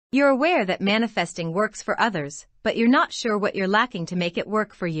You're aware that manifesting works for others, but you're not sure what you're lacking to make it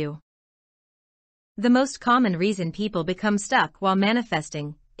work for you. The most common reason people become stuck while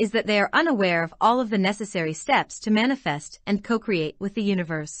manifesting is that they are unaware of all of the necessary steps to manifest and co-create with the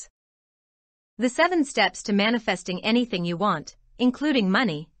universe. The 7 steps to manifesting anything you want, including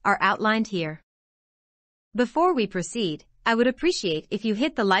money, are outlined here. Before we proceed, I would appreciate if you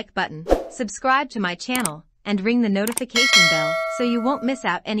hit the like button, subscribe to my channel, and ring the notification bell so you won't miss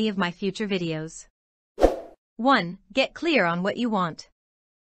out any of my future videos. 1. Get clear on what you want.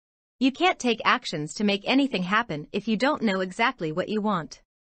 You can't take actions to make anything happen if you don't know exactly what you want.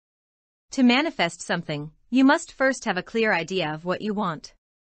 To manifest something, you must first have a clear idea of what you want.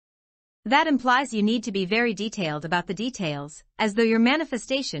 That implies you need to be very detailed about the details, as though your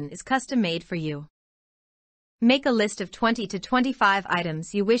manifestation is custom-made for you. Make a list of 20 to 25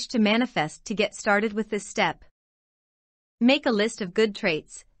 items you wish to manifest to get started with this step. Make a list of good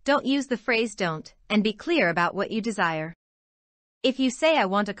traits, don't use the phrase don't, and be clear about what you desire. If you say I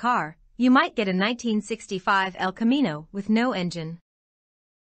want a car, you might get a 1965 El Camino with no engine.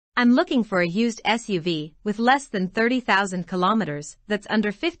 I'm looking for a used SUV with less than 30,000 kilometers that's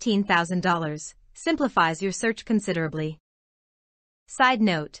under $15,000, simplifies your search considerably. Side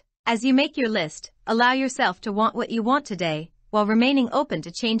note, as you make your list, allow yourself to want what you want today, while remaining open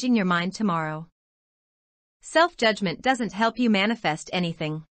to changing your mind tomorrow. Self-judgment doesn't help you manifest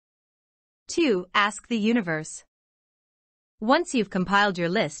anything. 2. Ask the universe. Once you've compiled your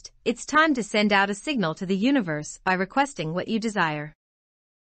list, it's time to send out a signal to the universe by requesting what you desire.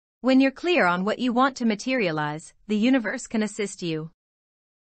 When you're clear on what you want to materialize, the universe can assist you.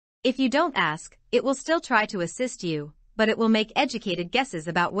 If you don't ask, it will still try to assist you, but it will make educated guesses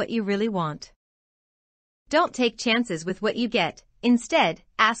about what you really want. Don't take chances with what you get, instead,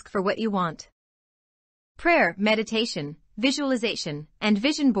 ask for what you want. Prayer, meditation, visualization, and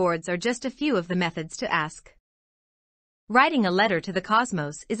vision boards are just a few of the methods to ask. Writing a letter to the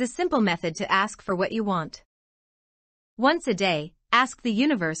cosmos is a simple method to ask for what you want. Once a day, ask the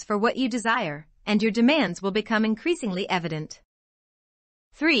universe for what you desire, and your demands will become increasingly evident.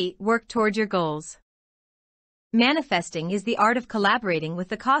 3. Work toward your goals. Manifesting is the art of collaborating with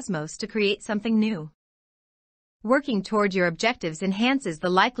the cosmos to create something new. Working toward your objectives enhances the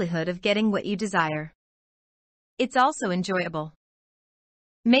likelihood of getting what you desire. It's also enjoyable.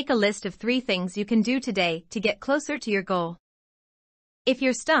 Make a list of 3 things you can do today to get closer to your goal. If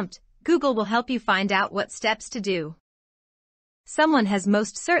you're stumped, Google will help you find out what steps to do. Someone has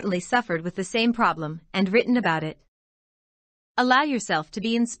most certainly suffered with the same problem and written about it. Allow yourself to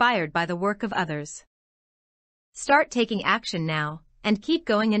be inspired by the work of others. Start taking action now, and keep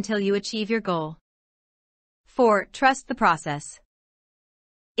going until you achieve your goal. 4. Trust the process.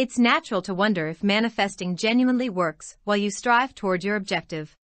 It's natural to wonder if manifesting genuinely works while you strive toward your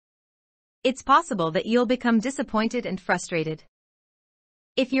objective. It's possible that you'll become disappointed and frustrated.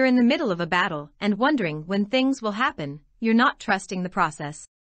 If you're in the middle of a battle and wondering when things will happen, you're not trusting the process.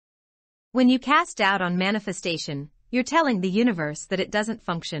 When you cast doubt on manifestation, you're telling the universe that it doesn't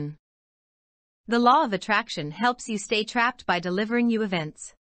function. The law of attraction helps you stay trapped by delivering you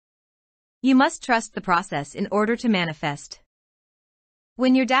events. You must trust the process in order to manifest.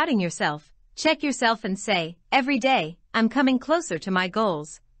 When you're doubting yourself, check yourself and say, every day, I'm coming closer to my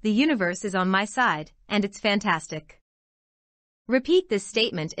goals, the universe is on my side, and it's fantastic. Repeat this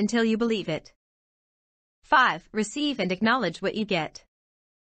statement until you believe it. 5. Receive and acknowledge what you get.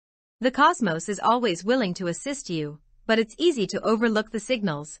 The cosmos is always willing to assist you, but it's easy to overlook the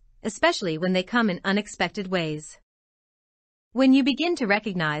signals, especially when they come in unexpected ways. When you begin to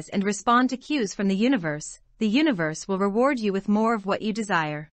recognize and respond to cues from the universe will reward you with more of what you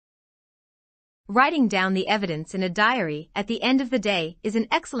desire. Writing down the evidence in a diary at the end of the day is an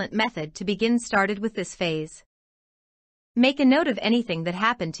excellent method to begin started with this phase. Make a note of anything that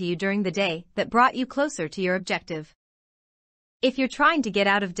happened to you during the day that brought you closer to your objective. If you're trying to get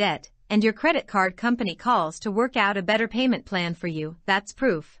out of debt, and your credit card company calls to work out a better payment plan for you, that's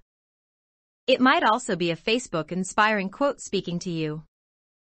proof. It might also be a Facebook-inspiring quote speaking to you.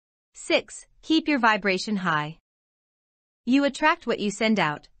 6. Keep your vibration high. You attract what you send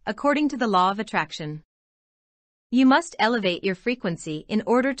out, according to the law of attraction. You must elevate your frequency in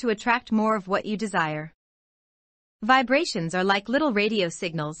order to attract more of what you desire. Vibrations are like little radio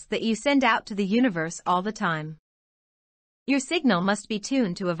signals that you send out to the universe all the time. Your signal must be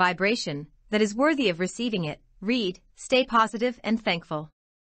tuned to a vibration that is worthy of receiving it. Read, stay positive and thankful.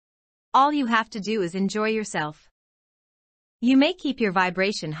 All you have to do is enjoy yourself. You may keep your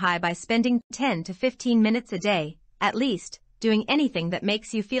vibration high by spending 10 to 15 minutes a day, at least, doing anything that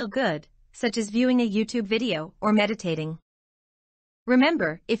makes you feel good, such as viewing a YouTube video or meditating.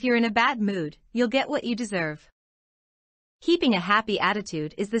 Remember, if you're in a bad mood, you'll get what you deserve. Keeping a happy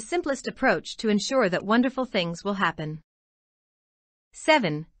attitude is the simplest approach to ensure that wonderful things will happen.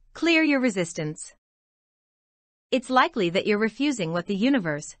 7. Clear your resistance. It's likely that you're refusing what the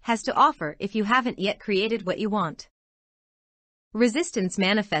universe has to offer if you haven't yet created what you want. Resistance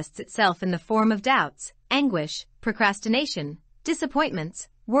manifests itself in the form of doubts, anguish, procrastination, disappointments,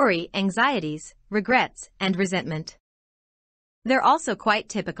 worry, anxieties, regrets, and resentment. They're also quite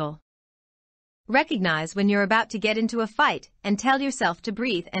typical. Recognize when you're about to get into a fight and tell yourself to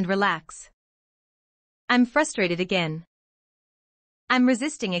breathe and relax. I'm frustrated again. I'm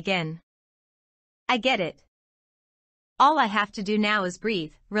resisting again. I get it. All I have to do now is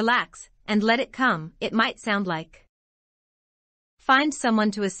breathe, relax, and let it come, it might sound like. Find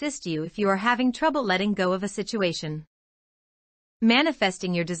someone to assist you if you are having trouble letting go of a situation.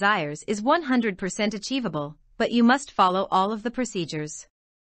 Manifesting your desires is 100% achievable, but you must follow all of the procedures.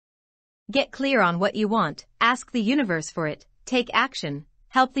 Get clear on what you want, ask the universe for it, take action,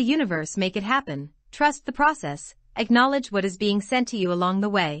 help the universe make it happen, trust the process, acknowledge what is being sent to you along the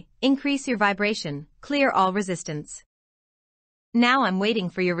way, increase your vibration, clear all resistance. Now I'm waiting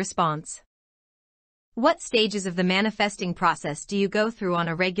for your response. What stages of the manifesting process do you go through on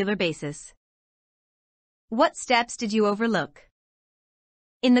a regular basis? What steps did you overlook?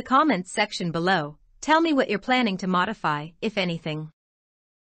 In the comments section below, tell me what you're planning to modify, if anything.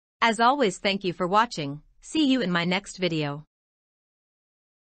 As always, thank you for watching. See you in my next video.